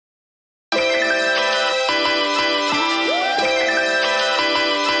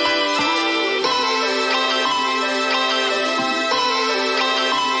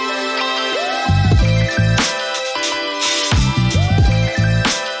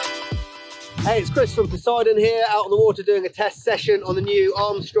Hey, it's Chris from Poseidon here, out on the water doing a test session on the new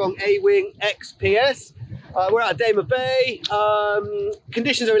Armstrong A Wing XPS. We're out of Daymer Bay.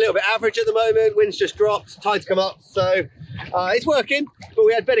 Conditions are a little bit average at the moment. Wind's just dropped, tides come up, so it's working. But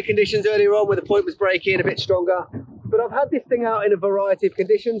we had better conditions earlier on where the point was breaking a bit stronger. But I've had this thing out in a variety of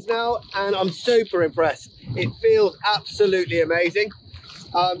conditions now, and I'm super impressed. It feels absolutely amazing.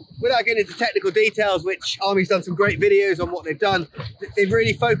 Without getting into technical details, which Army's done some great videos on what they've done, they've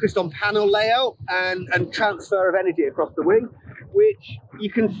really focused on panel layout and transfer of energy across the wing, which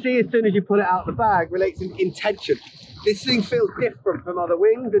you can see as soon as you pull it out of the bag relates in tension. This thing feels different from other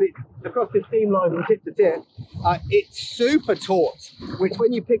wings, and it's across the seam line from tip to tip. It's super taut, which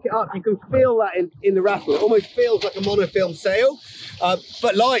when you pick it up, you can feel that in the rattle. It almost feels like a monofilm sail,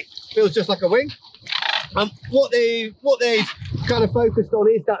 but light, feels just like a wing. What they've kind of focused on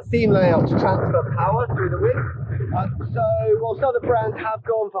is that seam layout to transfer power through the wing. So whilst other brands have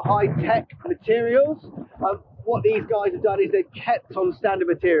gone for high-tech materials, what these guys have done is they've kept on standard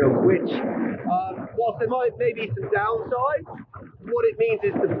materials, which whilst there might maybe some downsides, what it means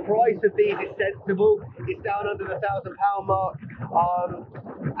is the price of these is sensible. It's down under the £1,000 mark,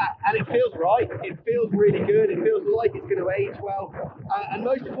 and it feels right. It feels really good. It feels like it's going to age well, and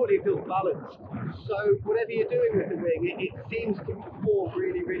most importantly, it feels balanced. So whatever you're doing with the wing, it seems to perform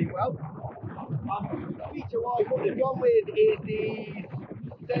really, really well. Feature-wise, what they've gone with is these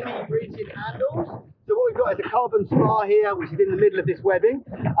semi-rigid handles. So what we've got is a carbon spar here, which is in the middle of this webbing,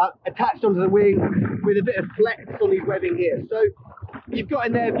 attached onto the wing with a bit of flex on these webbing here. So you've got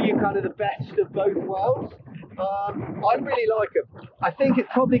in there for you kind of the best of both worlds. I really like them. I think it's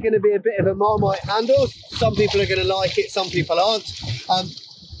probably going to be a bit of a Marmite handle. Some people are going to like it, some people aren't.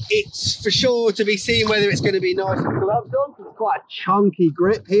 It's for sure to be seen whether it's going to be nice with gloves on, because it's quite a chunky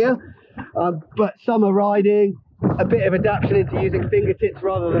grip here. But summer riding, a bit of adaptation into using fingertips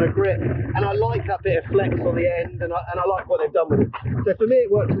rather than a grip, and I like that bit of flex on the end, and I like what they've done with it. So for me,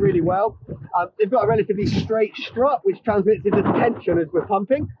 it works really well. They've got a relatively straight strut, which transmits into tension as we're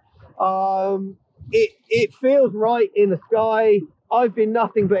pumping. It feels right in the sky. I've been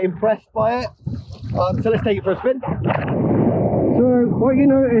nothing but impressed by it. So let's take it for a spin. So what you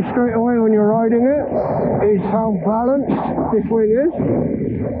notice straight away when you're riding it is how balanced this wing is.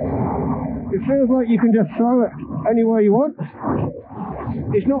 It feels like you can just throw it anywhere you want.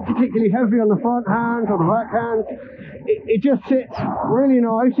 It's not particularly heavy on the front hands or the back hands. It just sits really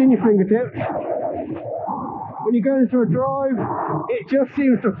nice in your fingertips. When you're going through a drive, it just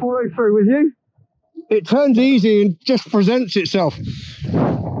seems to follow through with you. It turns easy and just presents itself. You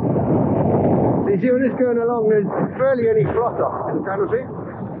see when it's going along, there's barely any flutter in the canopy,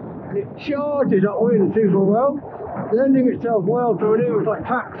 and it charges upwind super well, lending itself well to manoeuvres like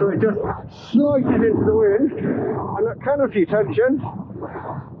tack, so it just slices into the wind, and that canopy tension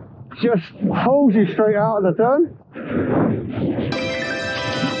just holds you straight out of the turn.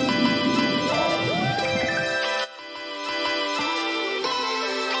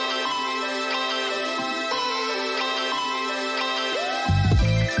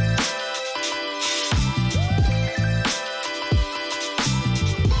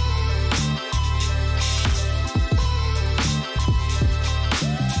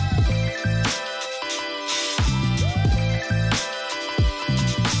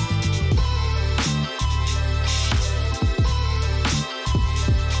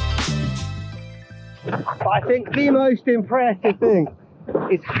 I think the most impressive thing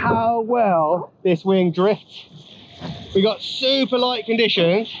is how well this wing drifts. We got super light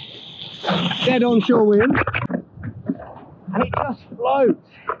conditions, dead onshore wind, and it just floats.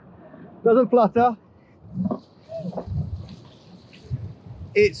 Doesn't flutter.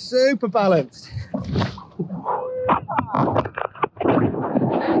 It's super balanced.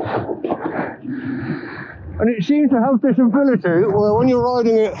 And it seems to have this ability where when you're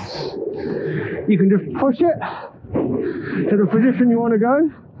riding it, you can just push it to the position you want to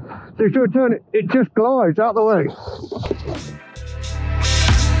go. So if you turn it, it just glides out the way.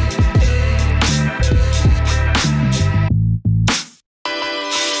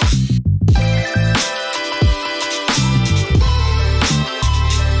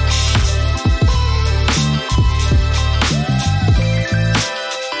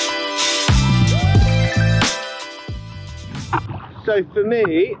 So for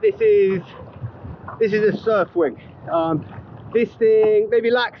me, this is a surf wing. This thing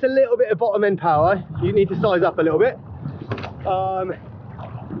maybe lacks a little bit of bottom end power. You need to size up a little bit.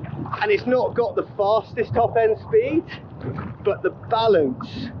 And it's not got the fastest top end speed, but the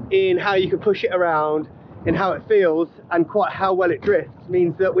balance in how you can push it around, in how it feels, and quite how well it drifts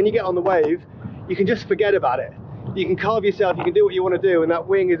means that when you get on the wave, you can just forget about it. You can carve yourself, you can do what you want to do, and that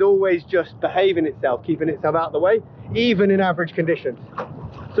wing is always just behaving itself, keeping itself out of the way, even in average conditions.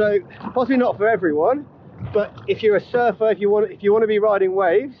 So possibly not for everyone, but if you're a surfer, if you want to be riding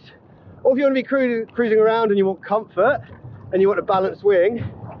waves, or if you want to be cruising around and you want comfort and you want a balanced wing,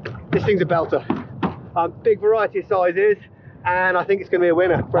 this thing's a belter. Big variety of sizes, and I think it's going to be a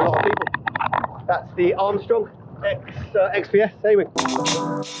winner for a lot of people. That's the Armstrong XPS A Wing.